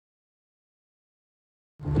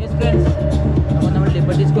Yes friends, അപ്പോൾ നമ്മൾ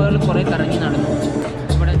liberty സ്ക്വയറിൽ കുറേ കറങ്ങി നടന്നു.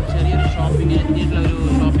 ഇവിടെ ചെറിയൊരു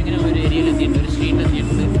ഷോപ്പിങ്ങിനുള്ള ഒരു ഏരിയയിൽ എത്തിയിട്ടുണ്ട്, ഒരു സ്ട്രീറ്റിൽ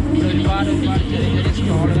എത്തിയിട്ടുണ്ട്. ഇവിടെ ഒരുപാട് ചെറിയ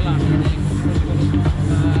സ്റ്റോളുകളാണ്.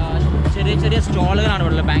 ചെറിയ സ്റ്റോളുകളാണ്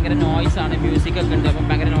ഇവിടെ. ഭയങ്കര നോയ്സാണ്, മ്യൂസിക്കൊക്കെ ഉണ്ട്. അപ്പം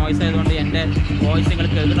ഭയങ്കര നോയ്സ് ആയതുകൊണ്ട് എൻ്റെ വോയിസ് നിങ്ങൾ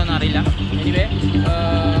കേൾക്കണമെന്ന് അറിയില്ല. എനിവേ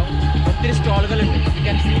ഒത്തിരി സ്റ്റോളുകളുണ്ട്. You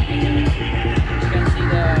can see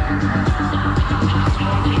the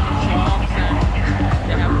shops, and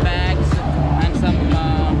they have bags and some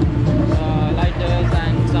lighters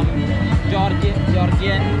and some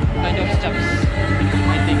Georgian kind of stuffs,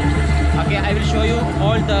 I think. Okay, I will show you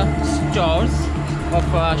all the stores of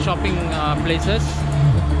shopping places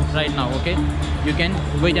right now. Okay, you can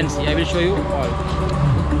wait and see. I will show you all.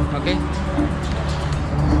 Okay.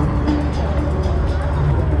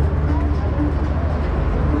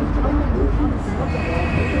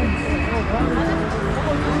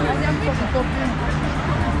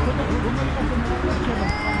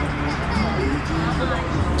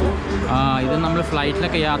 ഇത് നമ്മൾ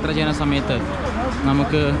ഫ്ലൈറ്റിലൊക്കെ യാത്ര ചെയ്യുന്ന സമയത്ത്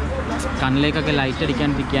നമുക്ക് കണ്ണിലേക്കൊക്കെ light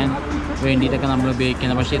അടിക്കാണ്ടിരിക്കാൻ വേണ്ടിയിട്ടൊക്കെ നമ്മൾ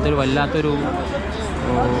ഉപയോഗിക്കുന്നത്. പക്ഷേ ഇതൊരു വല്ലാത്തൊരു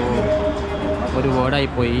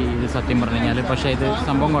വേർഡായിപ്പോയി ഇത് സത്യം പറഞ്ഞു കഴിഞ്ഞാൽ. പക്ഷേ ഇത്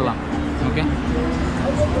സംഭവം കൊള്ളാം. Okay,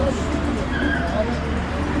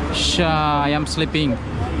 I am sleeping.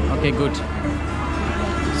 Okay, good.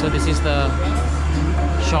 So this is the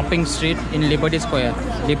shopping street in Liberty Square.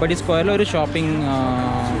 Liberty Square ഒരു ഷോപ്പിംഗ്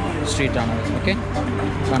സ്ട്രീറ്റാണ്. ഓക്കെ,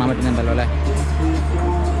 കാണാൻ പറ്റുന്നുണ്ടല്ലോ അല്ലേ?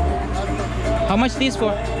 How much these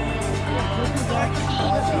for?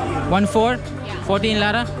 1.4? 14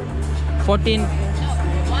 Lara? 14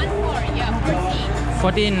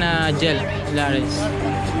 gel Laras.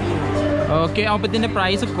 Okay, അപ്പോൾ ഇതിൻ്റെ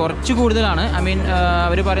പ്രൈസ് കുറച്ച് കൂടുതലാണ്. ഐ മീൻ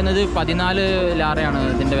അവർ പറയുന്നത് 14 ലാറയാണ്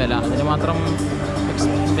ഇതിൻ്റെ വില. അതിന് മാത്രം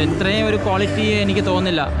ഇത്രയും ഒരു ക്വാളിറ്റി എനിക്ക്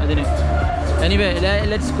തോന്നുന്നില്ല അതിന്. Anyway,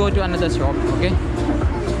 let's go to another shop. Okay,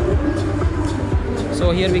 so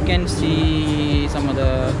here we can see some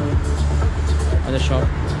other shop.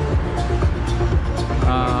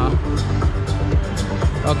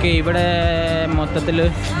 Okay, ഇവിടെ മൊത്തത്തിൽ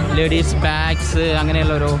ലേഡീസ് ബാഗ്സ്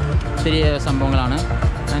അങ്ങനെയുള്ള ഒരു ഒത്തിരി സംഭവങ്ങളാണ്.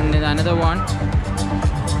 And another one,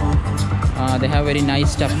 they have very nice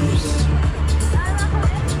stuff.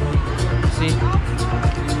 See,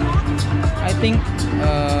 I think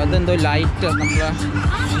ഇതെന്തോ ലൈറ്റ്, നമ്മൾ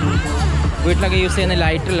വീട്ടിലൊക്കെ യൂസ് ചെയ്യുന്ന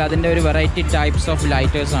ലൈറ്റല്ല, അതിൻ്റെ ഒരു variety types of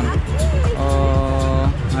ലൈറ്റേഴ്സാണ്.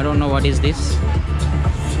 I don't know what is this.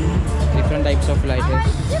 Different types of lighters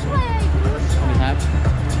we have.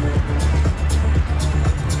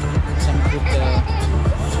 Some good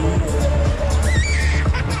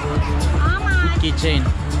keychain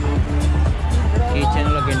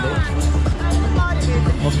like in there.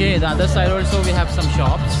 Okay, the other side also we have some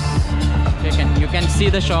shops. You can see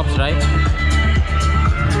the shops, right?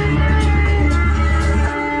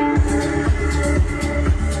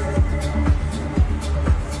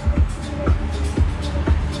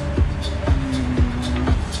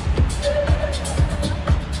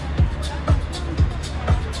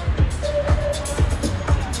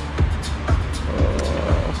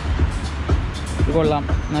 കൊള്ളാം,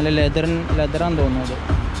 നല്ല ലെതറാന്ന് തോന്നുന്നത്.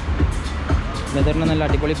 ലെതറിന് നല്ല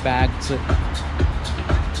അടിപൊളി bags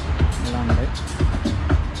എല്ലാം ഉണ്ട്.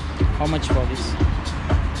 How much for this?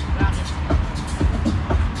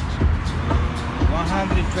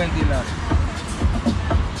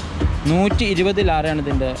 120 ലാറയാണ്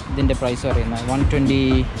ഇതിൻ്റെ price പറയുന്നത്.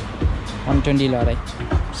 120 Lara.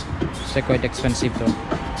 It's quite expensive though.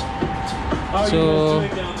 So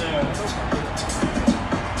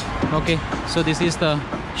okay, so this is the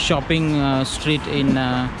shopping street in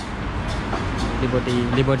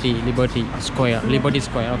Liberty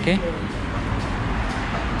Square. Okay,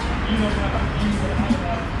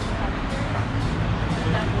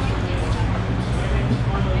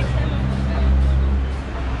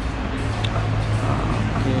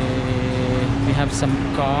 we have some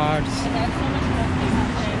cards.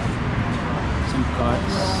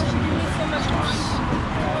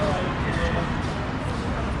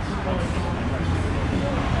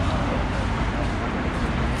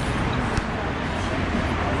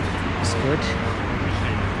 Good.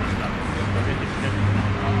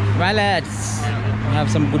 Wallets. We have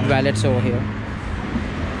some good wallets over here.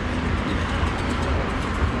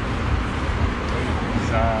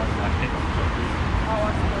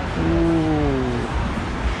 Ooh.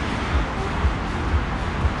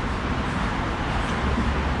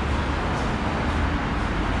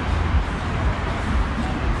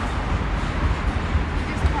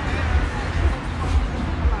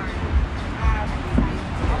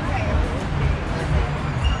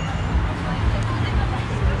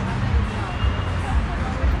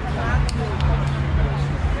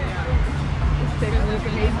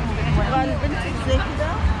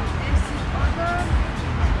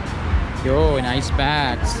 Yo, nice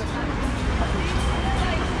bags.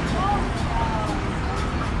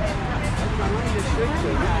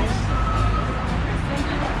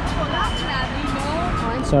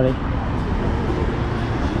 Sorry.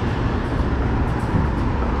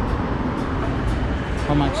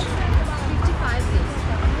 How much? 55 please.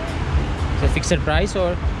 Is it fixed price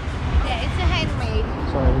or? Yeah, it's a handmade.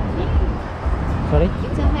 Sorry. Sorry?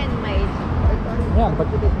 It's a handmade. Yeah, but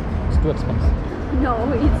it's too expensive.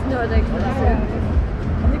 No, it's not expensive.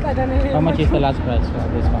 How much is the last price for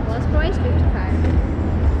this one? Last price 55.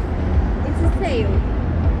 It's a sale.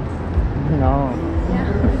 No.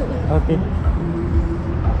 Yeah. Okay.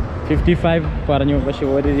 55 പറഞ്ഞു പക്ഷെ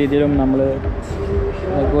ഒരു രീതിയിലും നമ്മൾ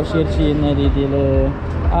negotiate ചെയ്യുന്ന രീതിയിൽ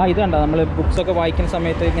ഇത് കണ്ടോ നമ്മൾ ബുക്സൊക്കെ വായിക്കുന്ന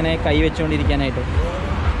സമയത്ത് ഇങ്ങനെ കൈ വെച്ചുകൊണ്ടിരിക്കാനായിട്ട്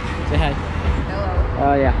Say hi.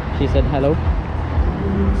 Hello. Yeah, she said hello.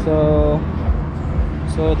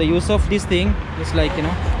 So the use of this thing is like, you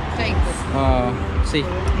know, Take this. see,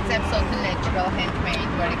 It's absolutely natural, handmade,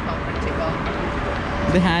 very comfortable.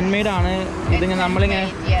 ഇത് ഹാൻഡ് ആണ് ഇതിങ്ങനെ നമ്മളിങ്ങനെ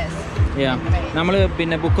Yes. നമ്മൾ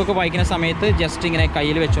പിന്നെ ബുക്കൊക്കെ വായിക്കുന്ന സമയത്ത് ജസ്റ്റ് ഇങ്ങനെ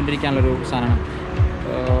കയ്യിൽ വെച്ചുകൊണ്ടിരിക്കാനുള്ളൊരു സാധനമാണ്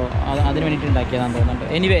അതിന് വേണ്ടിയിട്ട് ഉണ്ടാക്കിയതാണെന്ന്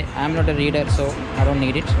തോന്നുന്നുണ്ട് anyway I am not A reader so I don't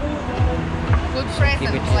need it Good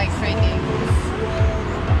present, like reading.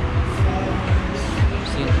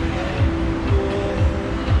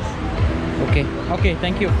 Okay,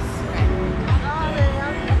 thank you.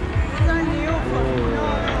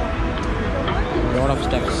 Lot of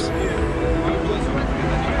steps.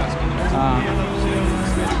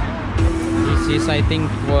 This is, I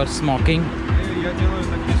think, for smoking.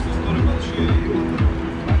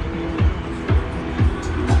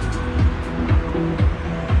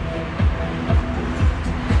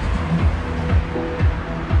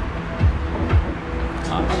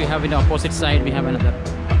 We have in the opposite side, we have another.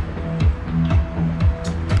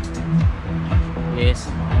 Yes,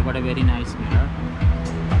 I got a very nice mirror.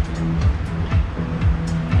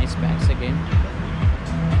 Nice bags again.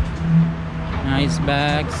 Nice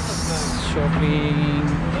bags,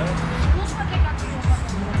 shopping.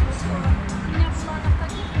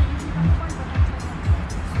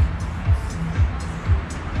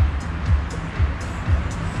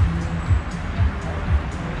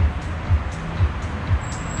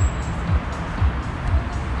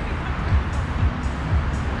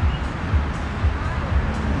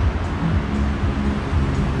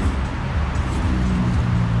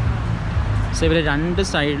 So ഇവർ രണ്ട്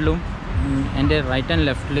സൈഡിലും എൻ്റെ right and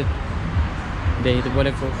ലെഫ്റ്റിൽ ഇതുപോലെ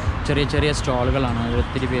ചെറിയ ചെറിയ സ്റ്റോളുകളാണ്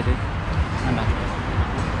ഒത്തിരി പേര് കണ്ട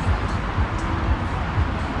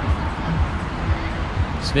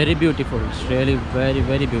it's very beautiful it's really very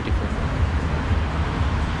very beautiful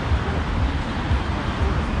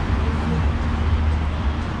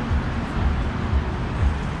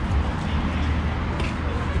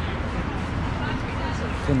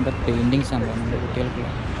എന്താ പെയിൻറ്റിങ്സ് ആണ് നമ്മുടെ കുട്ടികൾക്ക്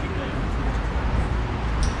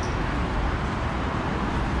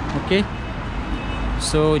Okay,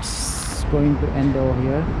 so it's going to end over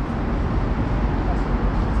here.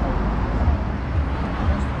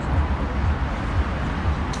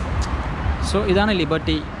 So ഇതാണ്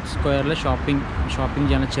ലിബർട്ടി സ്ക്വയറിലെ ഷോപ്പിംഗ്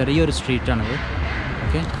ചെയ്യുന്ന ചെറിയൊരു സ്ട്രീറ്റാണിത്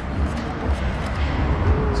okay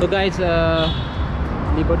so guys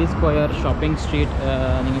liberty square shopping street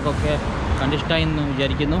നിങ്ങൾക്കൊക്കെ കണ്ടിഷ്ടമായി എന്ന്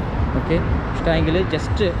വിചാരിക്കുന്നു ഓക്കെ ഇഷ്ടമായെങ്കിൽ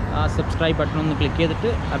ജസ്റ്റ് ആ സബ്സ്ക്രൈബ് ബട്ടൺ ഒന്ന് ക്ലിക്ക് ചെയ്തിട്ട്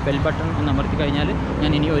ആ ബെൽ ബട്ടൺ ഒന്ന് അമർത്തി കഴിഞ്ഞാൽ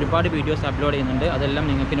ഞാൻ ഇനി ഒരുപാട് വീഡിയോസ് അപ്ലോഡ് ചെയ്യുന്നുണ്ട് അതെല്ലാം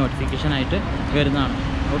നിങ്ങൾക്ക് നോട്ടിഫിക്കേഷനായിട്ട് വരുന്നതാണ്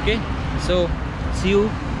okay so C you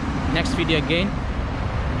next video again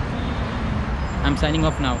I M signing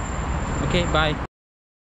off now okay bye